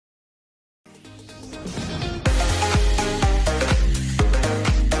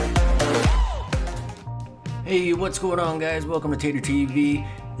Hey, what's going on, guys? Welcome to Tater TV.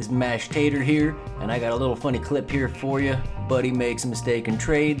 This is Mash Tater here, and I got a little funny clip here for you. Buddy makes a mistake in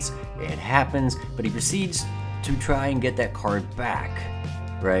trades. It happens, but he proceeds to try and get that card back,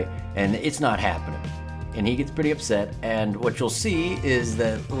 right? And it's not happening. And he gets pretty upset, and what you'll see is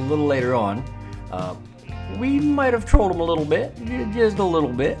that a little later on, we might have trolled him a little bit, just a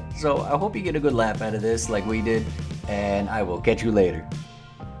little bit. So I hope you get a good laugh out of this like we did, and I will catch you later.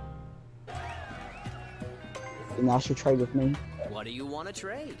 And now she'll trade with me. What do you want to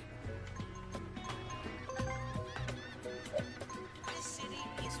trade? This city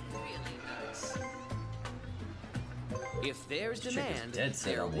is really nice. If there's demand,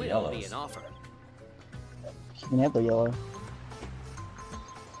 there will be an offer. She can have the yellow.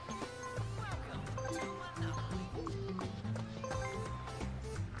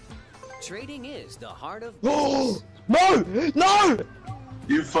 Trading is the heart of No! No!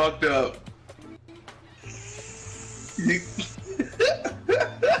 You fucked up.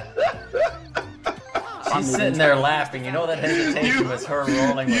 She's sitting there laughing. You know that hesitation was her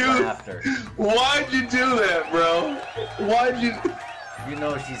rolling with laughter. Why'd you do that, bro? Why'd you? You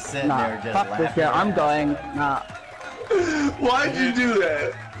know she's sitting there just fuck laughing. this guy. I'm going. Nah. Why'd you do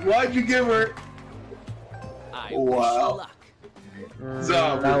that? Why'd you give her? I Wow.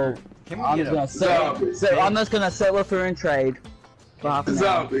 Zombie. No. Can we get a Zombie. I'm just gonna sit with her and trade. For half an hour.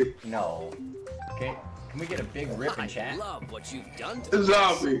 Zombie. No. Okay. Can we get a big rip in chat? I love what you've done to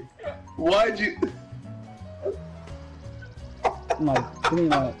Zombie. Why'd you? Give me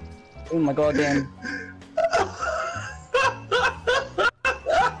my. Oh my goddamn.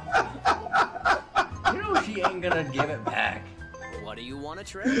 You know she ain't gonna give it back. What do you want to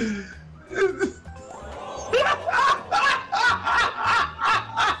trade?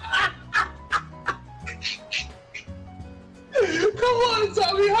 Come on,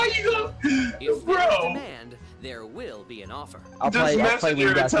 Zombie. How you gonna? If Bro. there's demand, there will be an offer. I'll play Just with you message her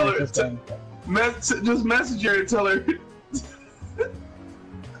and guys tell finish her. this game. Just message her and tell her.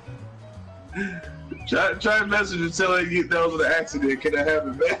 Try and message her and tell her that was an accident. Can I have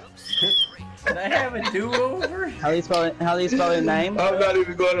it back? Can I have a do-over? How do you spell your name? I'm not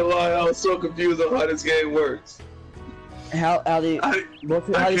even going to lie. I was so confused on how this game works. How do you? I How do you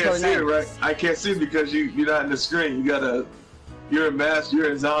can't spell see your it, name? right? I can't see it because you're not in the screen. You're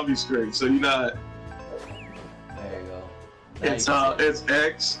a zombie screen, so you're not. There you go. Now It's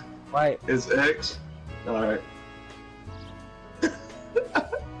X. Right. It's X. All right.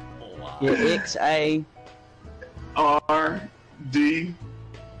 Yeah, X-A.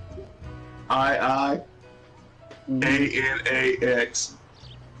 RDIIANAX.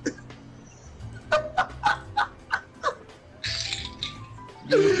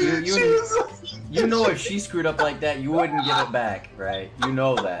 You know if she screwed up like that, you wouldn't give it back, right? You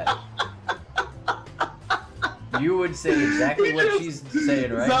know that. You would say exactly what she's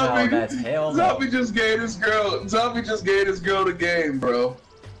saying right now, and that's hell no. Zombie just gave this girl the game, bro.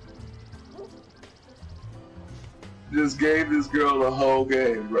 Just gave this girl the whole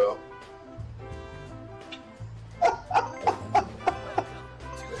game, bro.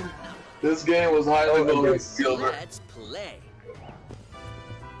 This game was highly voted, Gilbert. Let's play.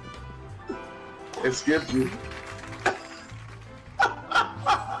 It skipped you.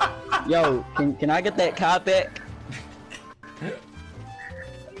 Yo, can I get that card back? You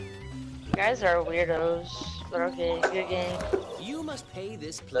guys are weirdos, but okay, good game. You must pay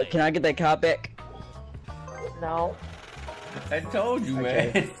this play. Can I get that card back? No. I told you,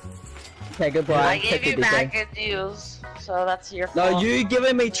 man. Okay, goodbye. I gave Take you it, mad DJ. good deals, so that's your No, fault. you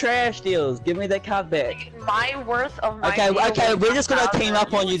giving me trash deals. Give me that card back. My worth of my Okay, deal okay, was we're just gonna team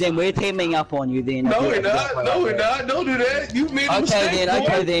up 1,000. on you then. We're teaming up on you then. No, Okay, we're not. No, we're not. Don't do that. You made a mistake. Okay then, boy.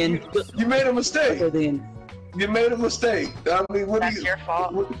 okay then. You made a mistake. Okay then. You made a mistake. I mean, what That's do you? your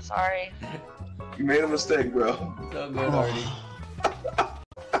fault. what- Sorry. You made a mistake, bro. So good, Hardy.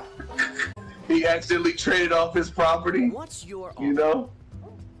 He accidentally traded off his property. What's your offer? You know.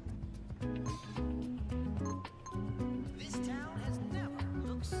 This town has never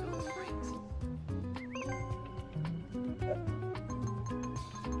looked so great.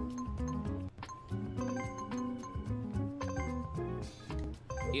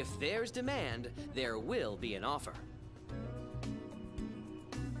 If there's demand, there will be an offer.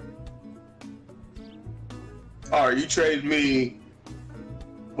 Alright, you traded me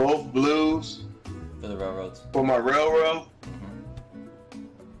both blues For the railroads. for my railroad.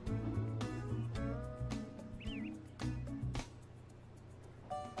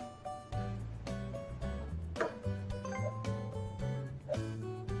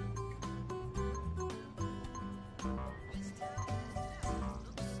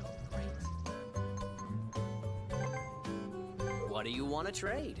 What do you want to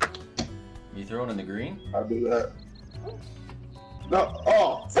trade? You throwing in the green? I'll do that. No.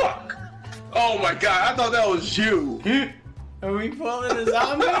 Oh, fuck. Oh my god, I thought that was you. Are we pulling a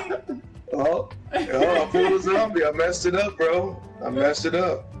zombie? Oh, I pulled a zombie. I messed it up, bro. I messed it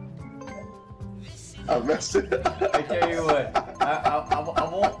up. I messed it up. I tell you what,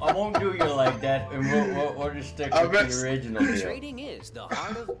 I won't do you like that, and we'll just stick with the original deal. Trading is the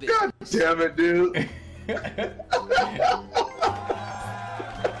heart of business. God damn it, dude.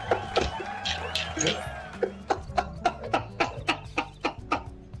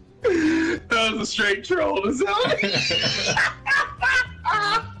 That was a straight troll to zombie.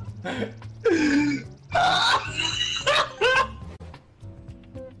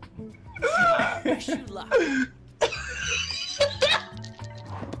 Wish you luck.